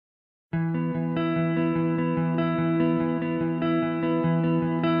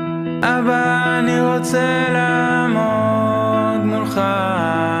אבא, אני רוצה לעמוד מולך,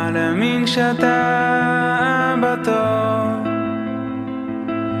 להאמין שאתה אבא טוב.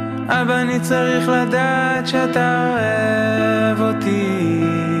 אבא, אני צריך לדעת שאתה אוהב אותי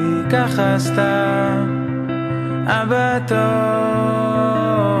ככה סתם, אבא טוב.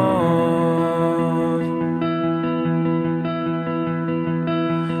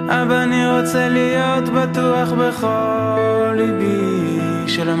 אבא, אני רוצה להיות בטוח בכל ליבי,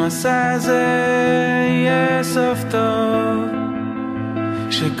 שלמסע הזה יהיה סוף טוב,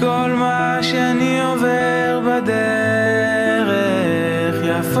 שכל מה שאני עובר בדרך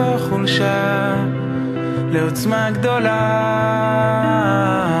יהפוך חולשה לעוצמה גדולה.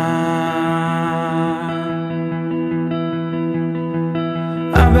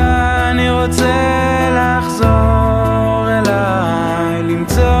 אבא, אני רוצה לחזור אליי,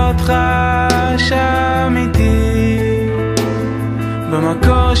 למצוא אותך שם איתי,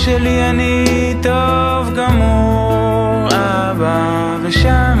 במקור שלי אני טוב גמור, אבא,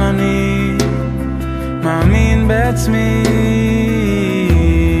 ושם אני מאמין בעצמי.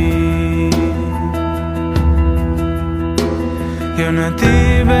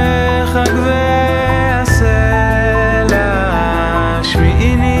 יונתי בחג והסלע,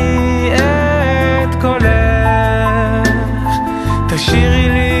 שמיעיני את קולך, תשירי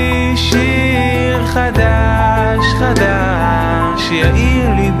לי שיר חדש חדש, שיעיר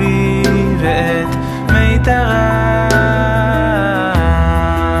ליבי ואת מיתרה.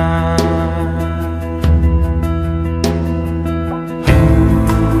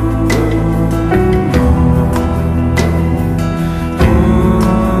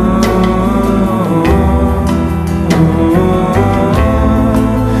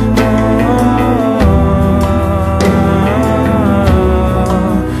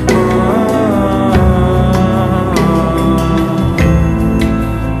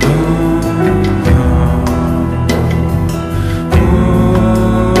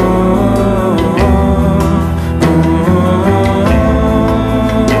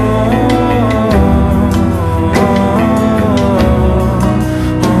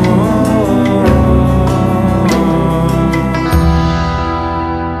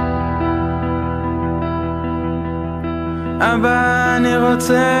 אבא, אני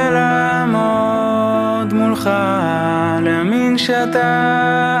רוצה לעמוד מולך, להאמין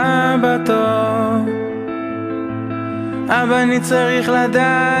שאתה אבא טוב. אבא, אני צריך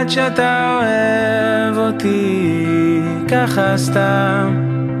לדעת שאתה אוהב אותי ככה סתם,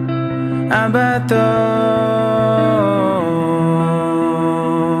 אבא טוב.